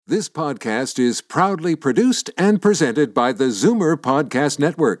This podcast is proudly produced and presented by the Zoomer Podcast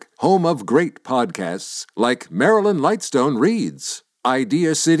Network, home of great podcasts like Marilyn Lightstone Reads,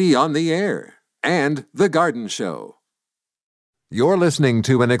 Idea City on the Air, and The Garden Show. You're listening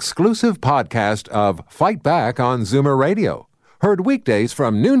to an exclusive podcast of Fight Back on Zoomer Radio, heard weekdays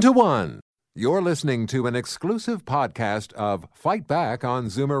from noon to 1. You're listening to an exclusive podcast of Fight Back on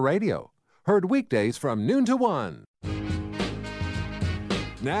Zoomer Radio, heard weekdays from noon to 1.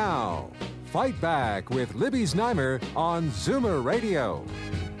 Now, Fight Back with Libby Znaimer on Zoomer Radio.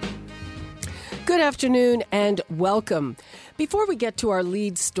 Good afternoon and welcome. Before we get to our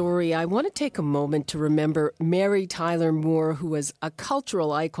lead story, I want to take a moment to remember Mary Tyler Moore, who was a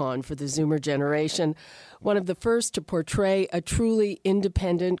cultural icon for the Zoomer generation, one of the first to portray a truly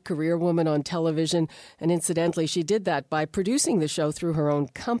independent career woman on television. And incidentally, she did that by producing the show through her own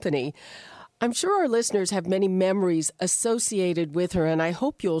company. I'm sure our listeners have many memories associated with her, and I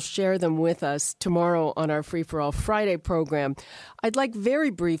hope you'll share them with us tomorrow on our Free for All Friday program. I'd like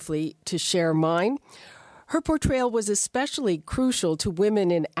very briefly to share mine. Her portrayal was especially crucial to women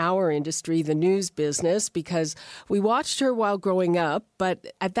in our industry, the news business, because we watched her while growing up,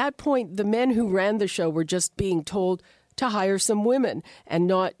 but at that point, the men who ran the show were just being told to hire some women and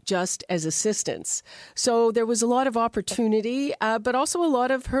not just as assistants. So there was a lot of opportunity, but also a lot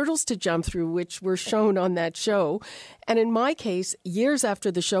of hurdles to jump through, which were shown on that show. And in my case, years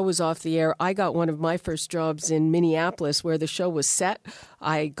after the show was off the air, I got one of my first jobs in Minneapolis where the show was set.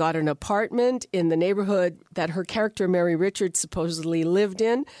 I got an apartment in the neighborhood that her character, Mary Richards, supposedly lived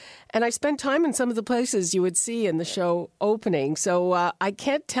in. And I spent time in some of the places you would see in the show opening. So I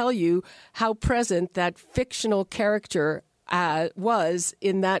can't tell you how present that fictional character was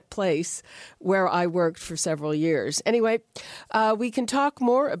in that place where I worked for several years. Anyway, we can talk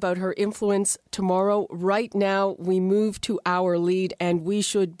more about her influence tomorrow. Right now, we move to our lead, and we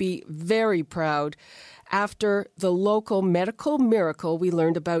should be very proud after the local medical miracle we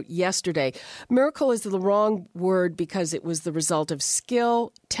learned about yesterday. Miracle is the wrong word because it was the result of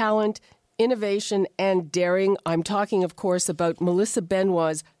skill, talent, innovation, and daring. I'm talking, of course, about Melissa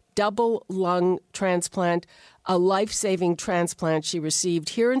Benoit's double lung transplant, a life-saving transplant she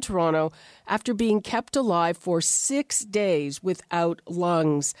received here in Toronto after being kept alive for 6 days without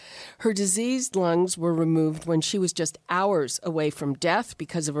lungs. Her diseased lungs were removed when she was just hours away from death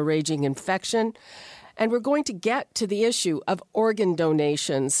because of a raging infection. And we're going to get to the issue of organ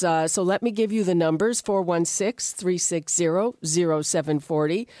donations. So let me give you the numbers,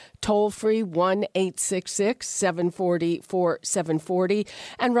 416-360-0740, toll-free 1-866-740-4740.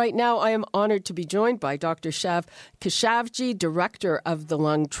 And right now I am honored to be joined by Dr. Shav Khashavji, Director of the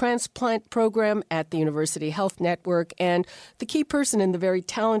Lung Transplant Program at the University Health Network, and the key person in the very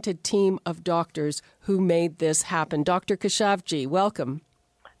talented team of doctors who made this happen. Dr. Khashavji, welcome.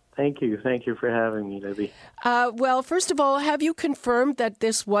 Thank you. Thank you for having me, Libby. Well, first of all, have you confirmed that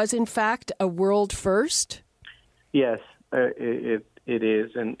this was, in fact, a world first? Yes, it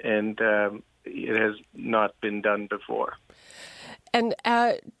is, and it has not been done before. And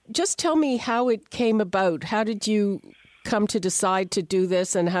just tell me how it came about. How did you come to decide to do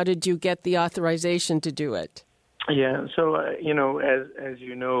this, and how did you get the authorization to do it? Yeah, so, as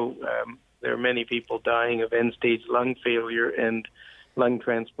you know, there are many people dying of end-stage lung failure, and lung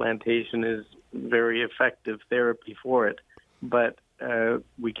transplantation is very effective therapy for it, but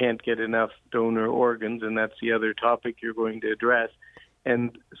we can't get enough donor organs, and that's the other topic you're going to address.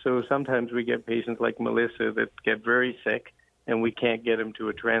 And so sometimes we get patients like Melissa that get very sick, and we can't get them to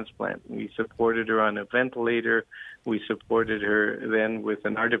a transplant. We supported her on a ventilator. We supported her then with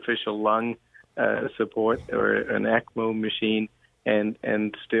an artificial lung support or an ECMO machine,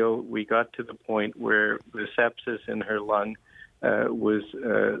 and still we got to the point where the sepsis in her lung was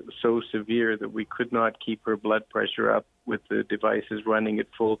so severe that we could not keep her blood pressure up with the devices running at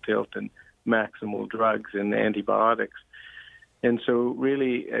full tilt and maximal drugs and antibiotics. And so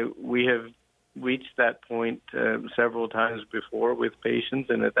really we have reached that point several times before with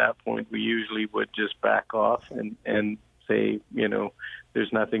patients, and at that point we usually would just back off and say,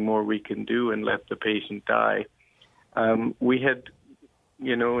 there's nothing more we can do and let the patient die. We had,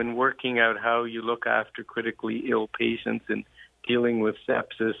 in working out how you look after critically ill patients and dealing with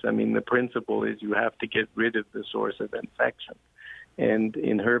sepsis, the principle is you have to get rid of the source of infection. And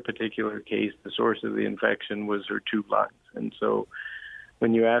in her particular case, the source of the infection was her two lungs. And so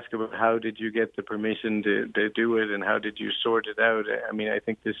when you ask about how did you get the permission to do it and how did you sort it out, I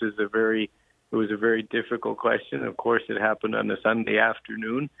think this is it was a very difficult question. Of course, it happened on a Sunday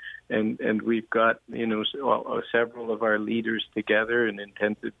afternoon, and we've got, several of our leaders together in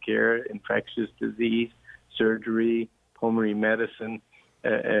intensive care, infectious disease, surgery, pulmonary medicine,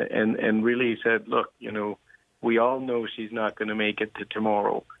 and really said, look, we all know she's not going to make it to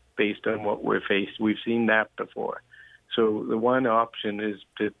tomorrow based on what we're faced. We've seen that before. So the one option is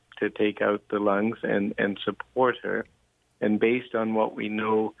to take out the lungs and support her. And based on what we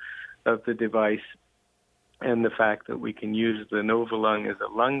know of the device and the fact that we can use the Novalung as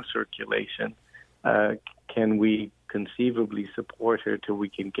a lung circulation, can we conceivably support her till we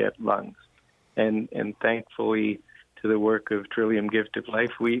can get lungs? And thankfully, to the work of Trillium Gift of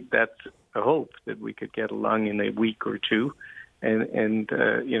Life, that's a hope that we could get a lung in a week or two. And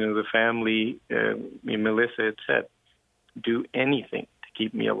the family, Melissa had said, do anything to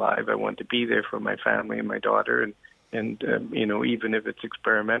keep me alive. I want to be there for my family and my daughter, and even if it's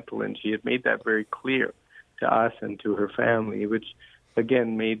experimental. And she had made that very clear to us and to her family, which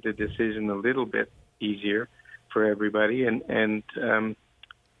again made the decision a little bit easier for everybody. And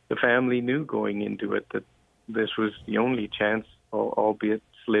the family knew going into it that this was the only chance, albeit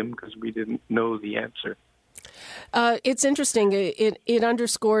slim, because we didn't know the answer. It's interesting. It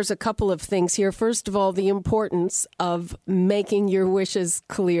underscores a couple of things here. First of all, the importance of making your wishes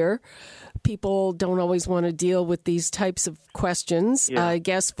clear. People don't always want to deal with these types of questions. Yeah. I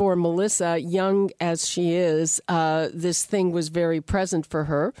guess for Melissa, young as she is, this thing was very present for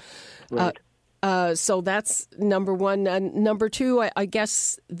her. Right. So that's number one. And number two, I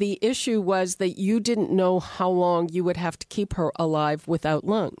guess the issue was that you didn't know how long you would have to keep her alive without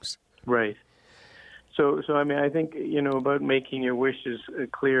lungs. Right. So I mean, I think, about making your wishes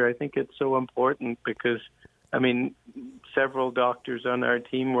clear, I think it's so important because, I mean, several doctors on our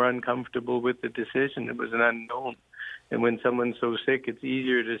team were uncomfortable with the decision. It was an unknown. And when someone's so sick, it's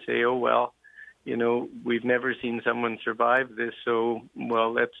easier to say, oh, well, we've never seen someone survive this, so,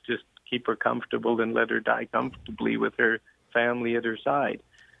 well, let's just keep her comfortable and let her die comfortably with her family at her side.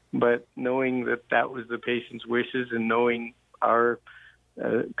 But knowing that was the patient's wishes and knowing our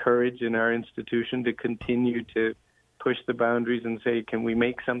courage in our institution to continue to push the boundaries and say, can we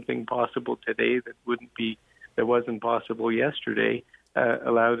make something possible today that wasn't possible yesterday,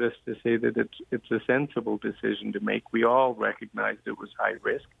 allowed us to say that it's a sensible decision to make. We all recognized it was high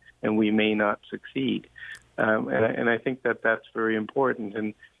risk and we may not succeed. And I think that's very important.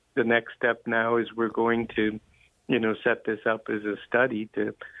 And the next step now is we're going to, set this up as a study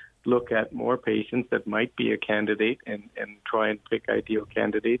to look at more patients that might be a candidate and try and pick ideal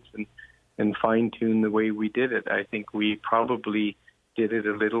candidates and fine-tune the way we did it. I think we probably did it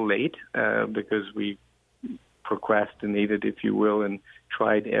a little late because we procrastinated, if you will, and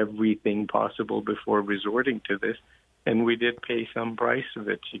tried everything possible before resorting to this. And we did pay some price of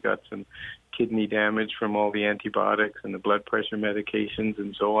it. She got some kidney damage from all the antibiotics and the blood pressure medications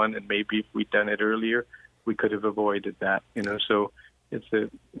and so on. And maybe if we'd done it earlier, we could have avoided that. So it's a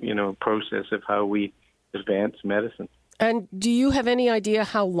process of how we advance medicine. And do you have any idea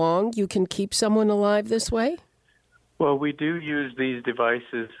how long you can keep someone alive this way? Well, we do use these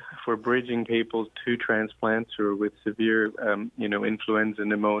devices for bridging people to transplants or with severe, influenza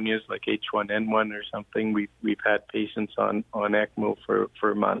pneumonias like H1N1 or something. We've had patients on ECMO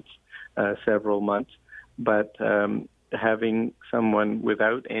for months, several months. But having someone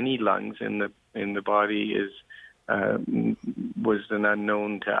without any lungs in the body was an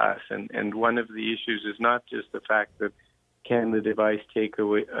unknown to us. And one of the issues is not just the fact that can the device take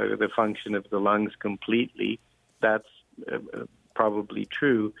away the function of the lungs completely. That's probably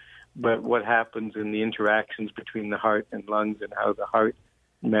true. But what happens in the interactions between the heart and lungs and how the heart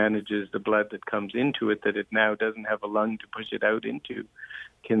manages the blood that comes into it, that it now doesn't have a lung to push it out into,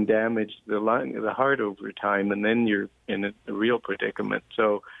 can damage the heart over time, and then you're in a real predicament.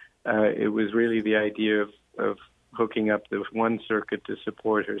 So it was really the idea of hooking up the one circuit to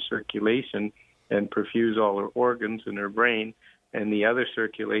support her circulation and perfuse all her organs and her brain, and the other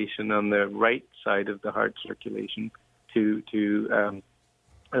circulation on the right side of the heart circulation to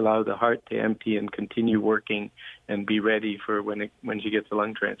allow the heart to empty and continue working and be ready for when she gets a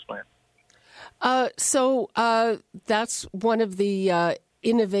lung transplant. So that's one of the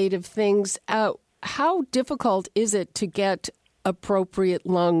innovative things. How difficult is it to get appropriate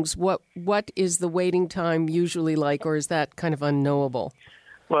lungs? What is the waiting time usually like, or is that kind of unknowable?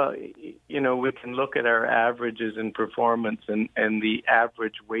 Well, we can look at our averages in performance, and the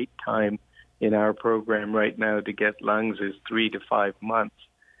average wait time in our program right now to get lungs is 3 to 5 months.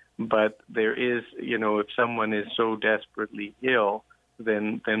 But there is, if someone is so desperately ill,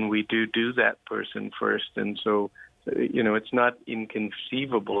 then we do that person first. And so, it's not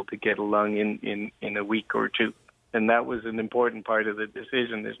inconceivable to get a lung in a week or two. And that was an important part of the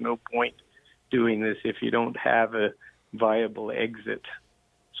decision. There's no point doing this if you don't have a viable exit.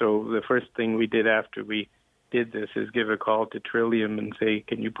 So the first thing we did after we did this is give a call to Trillium and say,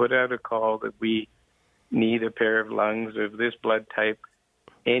 can you put out a call that we need a pair of lungs of this blood type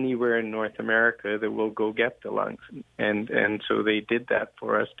anywhere in North America, that we'll go get the lungs. And so they did that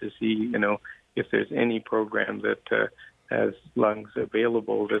for us to see, if there's any program that has lungs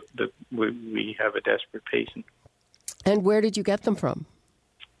available, that we have a desperate patient. And where did you get them from?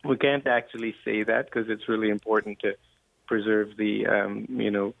 We can't actually say that because it's really important to preserve the,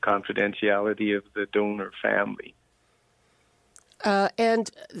 confidentiality of the donor family.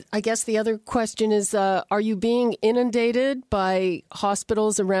 And I guess the other question is, are you being inundated by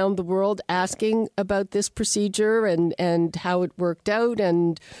hospitals around the world asking about this procedure and how it worked out?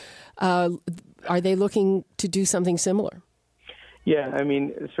 And are they looking to do something similar? Yeah, I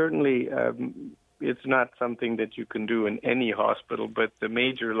mean, certainly it's not something that you can do in any hospital, but the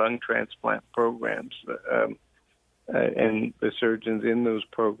major lung transplant programs and the surgeons in those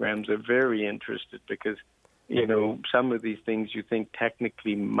programs are very interested because some of these things you think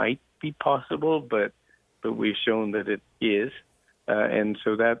technically might be possible, but we've shown that it is. And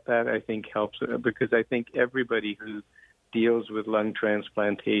so that I think helps because I think everybody who deals with lung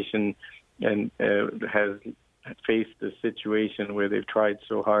transplantation and has faced a situation where they've tried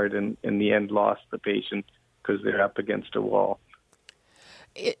so hard and in the end lost the patient because they're up against a wall.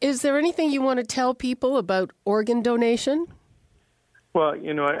 Is there anything you want to tell people about organ donation? Well,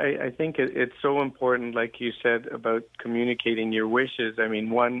 I think it's so important, like you said, about communicating your wishes. I mean,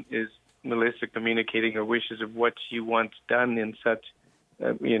 one is Melissa communicating her wishes of what she wants done in such,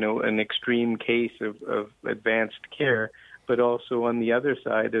 an extreme case of advanced care, but also on the other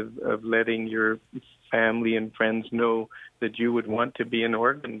side of letting your family and friends know that you would want to be an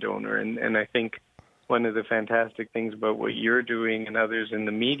organ donor. And I think one of the fantastic things about what you're doing and others in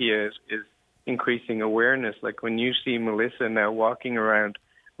the media is increasing awareness. Like when you see Melissa now walking around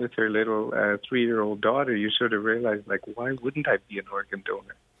with her little 3-year-old daughter, you sort of realize, like, why wouldn't I be an organ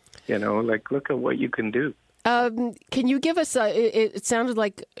donor? Look at what you can do. Can you give us, it sounded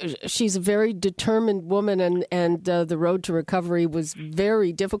like she's a very determined woman and the road to recovery was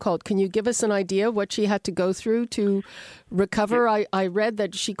very difficult. Can you give us an idea what she had to go through to recover? Yeah. I read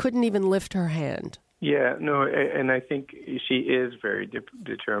that she couldn't even lift her hand. Yeah, no, and I think she is very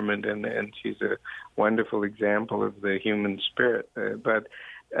determined, and she's a wonderful example of the human spirit. But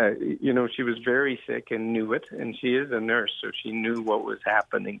she was very sick and knew it, and she is a nurse, so she knew what was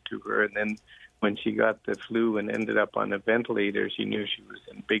happening to her. And then when she got the flu and ended up on a ventilator, she knew she was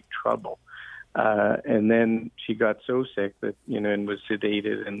in big trouble. And then she got so sick that, and was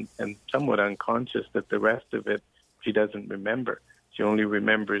sedated and somewhat unconscious that the rest of it she doesn't remember. She only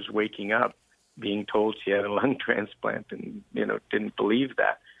remembers waking up, being told she had a lung transplant and, didn't believe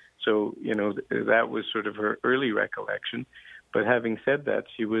that. So, that was sort of her early recollection. But having said that,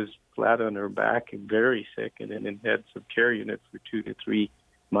 she was flat on her back and very sick and in intensive care unit for 2 to 3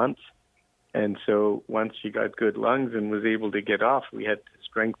 months. And so once she got good lungs and was able to get off, we had to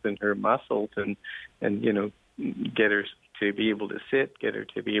strengthen her muscles and get her to be able to sit, get her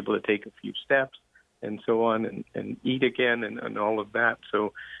to be able to take a few steps and so on and eat again and all of that.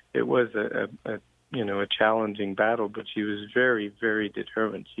 So it was a challenging battle, but she was very, very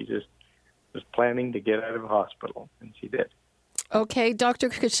determined. She just was planning to get out of hospital, and she did. Okay, Dr.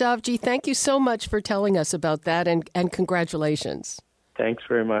 Khoshavji, thank you so much for telling us about that, and congratulations. Thanks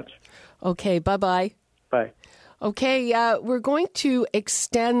very much. Okay, bye-bye. Bye. Okay, we're going to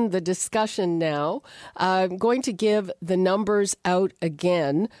extend the discussion now. I'm going to give the numbers out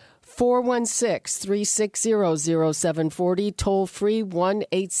again. 416-360-0740, toll free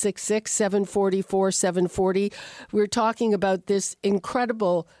 1-866-744-740. We're talking about this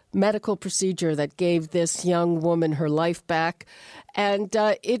incredible medical procedure that gave this young woman her life back. And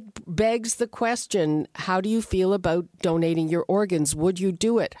it begs the question, how do you feel about donating your organs? Would you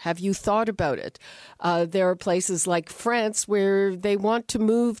do it? Have you thought about it? There are places like France where they want to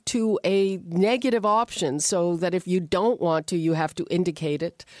move to a negative option so that if you don't want to, you have to indicate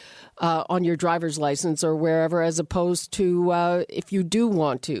it on your driver's license or wherever, as opposed to if you do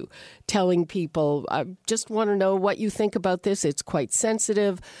want to, telling people, I just want to know what you think about this. It's quite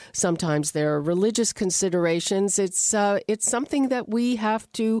sensitive. Sometimes there are religious considerations. It's something that we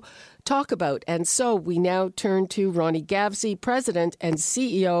have to talk about. And so we now turn to Ronnie Gavsey, President and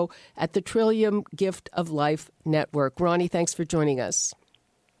CEO at the Trillium Gift of Life Network. Ronnie, thanks for joining us.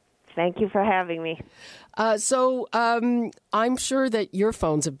 Thank you for having me. So I'm sure that your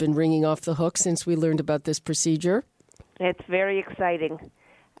phones have been ringing off the hook since we learned about this procedure. It's very exciting,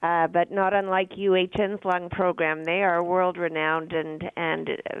 but not unlike UHN's lung program. They are world-renowned and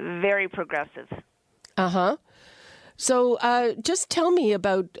very progressive. Uh-huh. So just tell me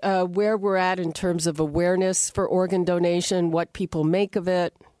about where we're at in terms of awareness for organ donation, what people make of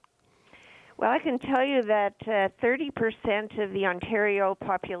it. Well, I can tell you that 30% of the Ontario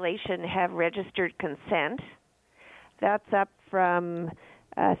population have registered consent. That's up from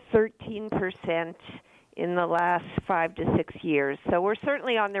 13% in the last 5 to 6 years. So we're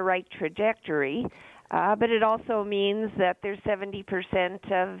certainly on the right trajectory, but it also means that there's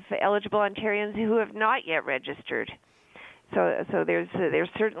 70% of eligible Ontarians who have not yet registered. So there's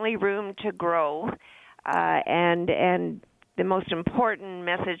certainly room to grow, and the most important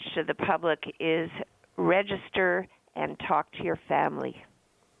message to the public is register and talk to your family.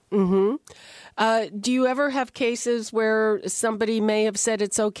 Mm-hmm. Do you ever have cases where somebody may have said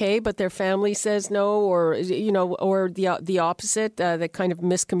it's okay, but their family says no, or or the opposite, that kind of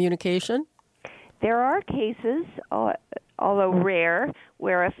miscommunication? There are cases, although rare,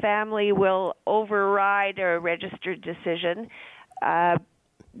 where a family will override a registered decision.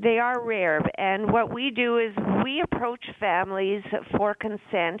 They are rare, and what we do is we approach families for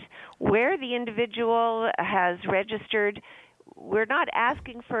consent where the individual has registered. We're not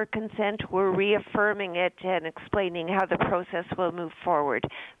asking for consent, we're reaffirming it and explaining how the process will move forward.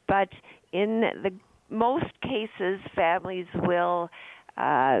 But in the most cases, families will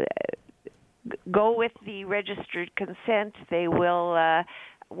go with the registered consent. They will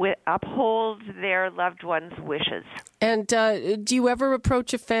uphold their loved one's wishes. And do you ever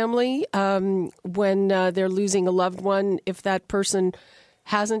approach a family when they're losing a loved one if that person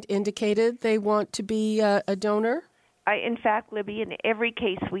hasn't indicated they want to be a donor? In fact, Libby, in every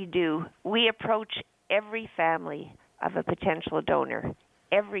case we do, we approach every family of a potential donor,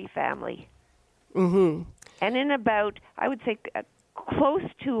 every family. Mm-hmm. And in about, I would say, close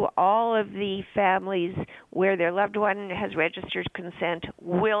to all of the families where their loved one has registered consent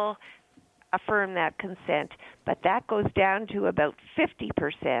will affirm that consent. But that goes down to about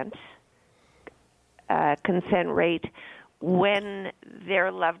 50% consent rate when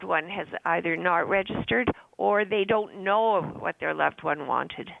their loved one has either not registered or they don't know what their loved one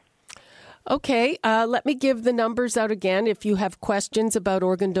wanted. Okay, let me give the numbers out again. If you have questions about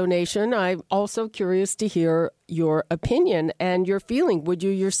organ donation, I'm also curious to hear your opinion and your feeling. Would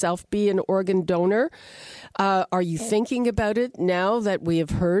you yourself be an organ donor? Are you thinking about it now that we have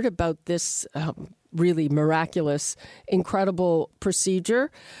heard about this really miraculous, incredible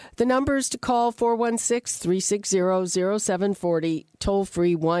procedure? The numbers to call 416-360-0740, toll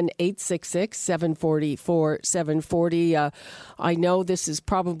free 1-866-740-4740. I know this is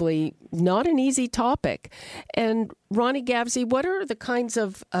probably not an easy topic. And Ronnie Gavsey, what are the kinds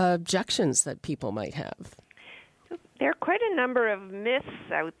of objections that people might have? There are quite a number of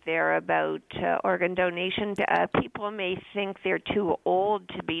myths out there about organ donation. People may think they're too old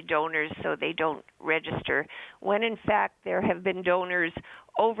to be donors, so they don't register, when in fact there have been donors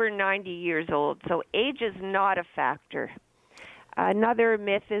over 90 years old. So age is not a factor. Another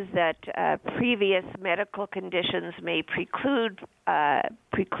myth is that previous medical conditions may preclude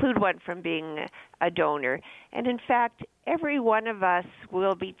one from being a donor. And in fact, every one of us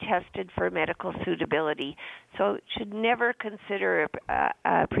will be tested for medical suitability. So should never consider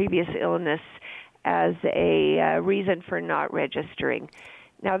a previous illness as a reason for not registering.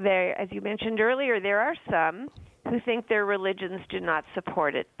 Now, there, as you mentioned earlier, there are some who think their religions do not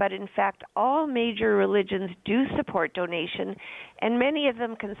support it. But in fact, all major religions do support donation, and many of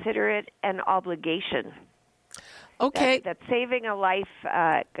them consider it an obligation. Okay. That saving a life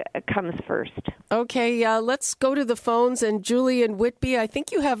comes first. Okay, let's go to the phones. And Julie in Whitby, I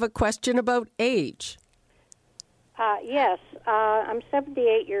think you have a question about age. Yes, I'm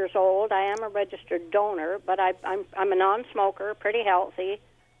 78 years old. I am a registered donor, but I'm a non-smoker, pretty healthy,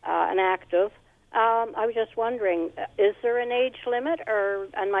 and active. I was just wondering, is there an age limit?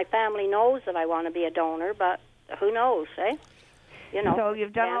 And my family knows that I want to be a donor, but who knows, eh? You know. So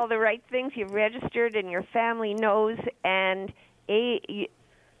you've done all the right things. You've registered, and your family knows, and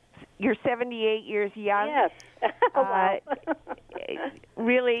you're 78 years young. Yes. Wow.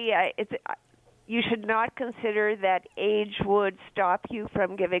 Really, you should not consider that age would stop you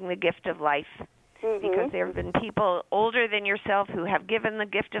from giving the gift of life. Mm-hmm. Because there have been people older than yourself who have given the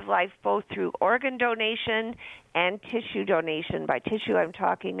gift of life both through organ donation and tissue donation. By tissue, I'm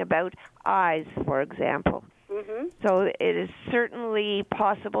talking about eyes, for example. Mm-hmm. So it is certainly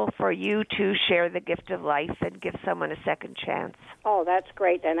possible for you to share the gift of life and give someone a second chance. Oh, that's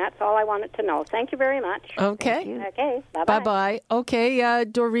great, then. That's all I wanted to know. Thank you very much. Okay. Okay, bye-bye. Bye-bye. Okay,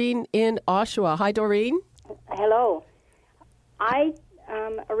 Doreen in Oshawa. Hi, Doreen. Hello. I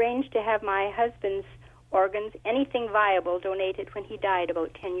arranged to have my husband's organs, anything viable, donated when he died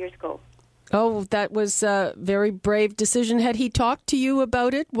about 10 years ago. Oh, that was a very brave decision. Had he talked to you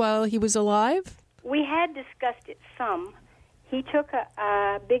about it while he was alive? We had discussed it some. He took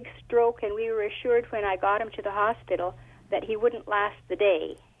a big stroke, and we were assured when I got him to the hospital that he wouldn't last the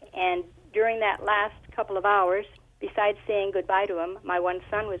day. And during that last couple of hours, besides saying goodbye to him, my one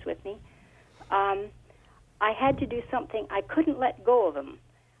son was with me, I had to do something. I couldn't let go of him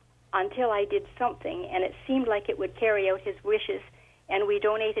until I did something, and it seemed like it would carry out his wishes, and we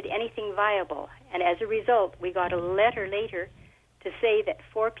donated anything viable. And as a result, we got a letter later to say that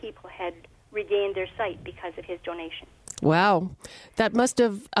 4 people had regained their sight because of his donation. Wow. That must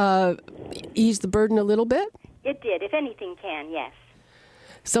have eased the burden a little bit? It did, if anything can, yes.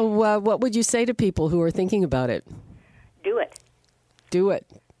 So what would you say to people who are thinking about it? Do it. Do it.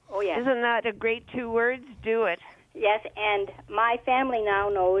 Oh, yes. Isn't that a great 2 words? Do it. Yes, and my family now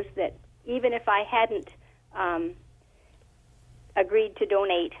knows that even if I hadn't agreed to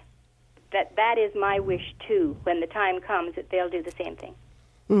donate, that is my wish, too. When the time comes, that they'll do the same thing.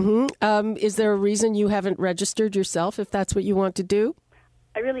 Mm-hmm. Is there a reason you haven't registered yourself if that's what you want to do?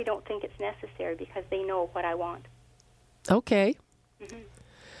 I really don't think it's necessary because they know what I want. Okay. Mm-hmm.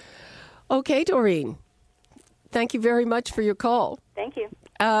 Okay, Doreen. Thank you very much for your call. Thank you.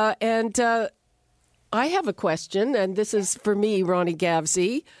 And I have a question, and this is for me, Ronnie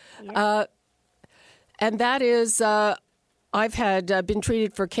Gavsey. Yes. And that is, I've been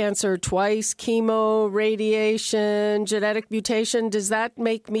treated for cancer twice, chemo, radiation, genetic mutation. Does that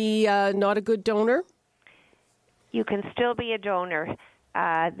make me not a good donor? You can still be a donor.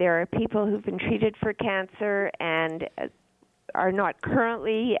 There are people who've been treated for cancer and are not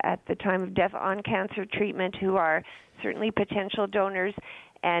currently at the time of death on cancer treatment who are certainly potential donors.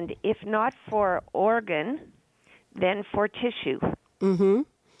 And if not for organ, then for tissue. Mm-hmm.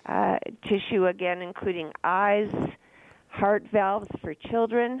 Tissue, again, including eyes, heart valves for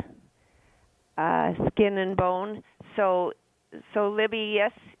children, skin and bone. So Libby,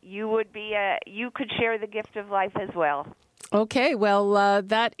 yes, you would be. You could share the gift of life as well. Okay, well,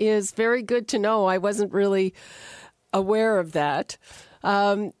 that is very good to know. I wasn't really aware of that.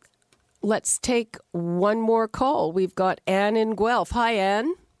 Let's take one more call. We've got Anne in Guelph. Hi,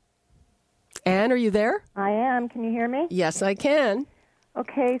 Anne. Anne, are you there? I am. Can you hear me? Yes, I can.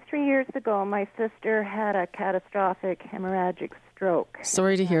 Okay, 3 years ago, my sister had a catastrophic hemorrhagic stroke.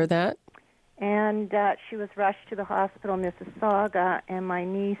 Sorry to hear that. And she was rushed to the hospital in Mississauga, and my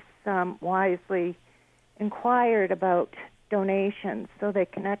niece wisely inquired about donations, so they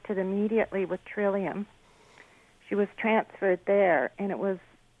connected immediately with Trillium. She was transferred there, and it was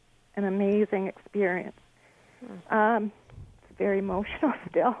an amazing experience. It's very emotional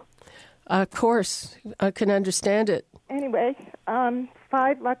still. Of course, I can understand it. Anyway, 5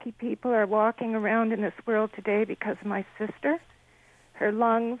 lucky people are walking around in this world today because of my sister. Her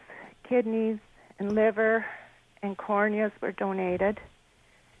lungs, kidneys, and liver and corneas were donated.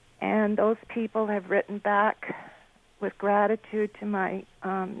 And those people have written back with gratitude to my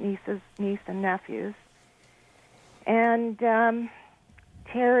niece and nephews. And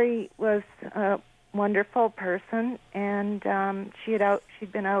Terry was a wonderful person, and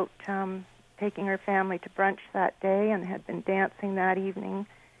she'd been out taking her family to brunch that day and had been dancing that evening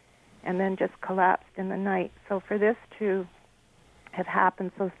and then just collapsed in the night. So for this to have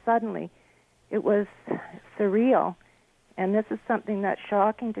happened so suddenly, it was surreal. And this is something that's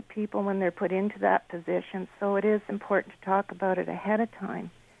shocking to people when they're put into that position. So it is important to talk about it ahead of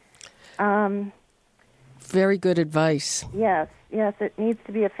time. Very good advice. Yes, it needs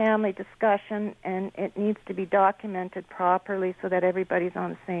to be a family discussion, and it needs to be documented properly so that everybody's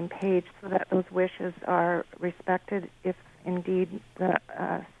on the same page, so that those wishes are respected if indeed the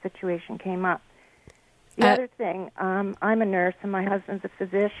situation came up. The other thing, I'm a nurse and my husband's a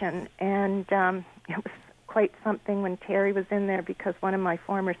physician, and it was quite something when Terry was in there because one of my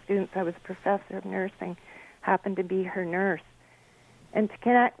former students, I was a professor of nursing, happened to be her nurse. And to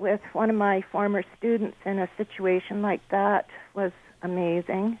connect with one of my former students in a situation like that was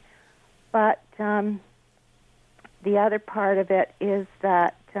amazing. But the other part of it is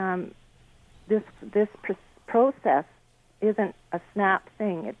that this process isn't a snap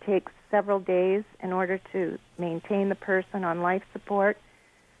thing. It takes several days in order to maintain the person on life support,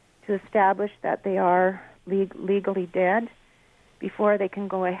 to establish that they are legally dead before they can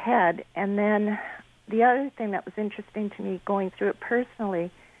go ahead. And then the other thing that was interesting to me going through it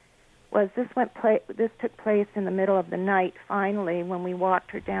personally was this took place in the middle of the night, finally, when we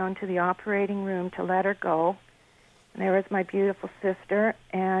walked her down to the operating room to let her go. And there was my beautiful sister,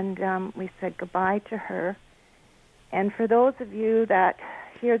 and we said goodbye to her. And for those of you that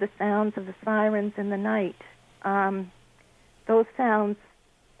hear the sounds of the sirens in the night, those sounds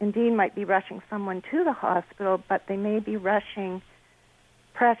indeed might be rushing someone to the hospital, but they may be rushing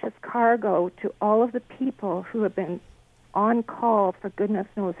precious cargo to all of the people who have been on call for goodness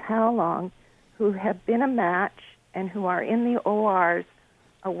knows how long, who have been a match and who are in the ORs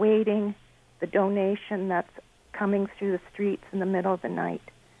awaiting the donation that's coming through the streets in the middle of the night.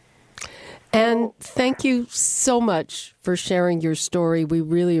 And thank you so much for sharing your story. We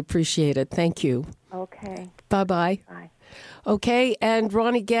really appreciate it. Thank you. Okay. Bye-bye. Bye. Okay, and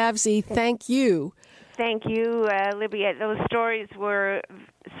Ronnie Gavsey, thank you. Thank you, Libby. Those stories were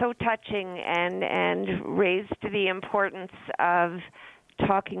so touching and raised the importance of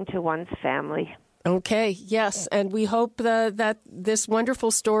talking to one's family. Okay, yes, and we hope that this wonderful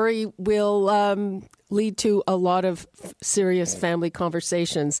story will lead to a lot of serious family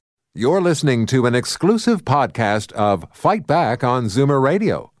conversations. You're listening to an exclusive podcast of Fight Back on Zoomer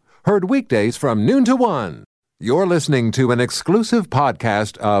Radio, heard weekdays from noon to 1. You're listening to an exclusive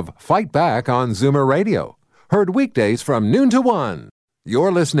podcast of Fight Back on Zoomer Radio, heard weekdays from noon to 1.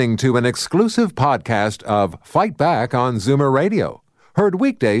 You're listening to an exclusive podcast of Fight Back on Zoomer Radio, heard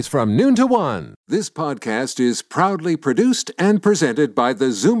weekdays from noon to 1. This podcast is proudly produced and presented by the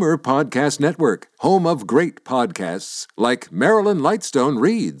Zoomer Podcast Network, home of great podcasts like Marilyn Lightstone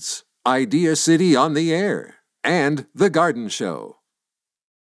Reads, Idea City on the Air, and The Garden Show.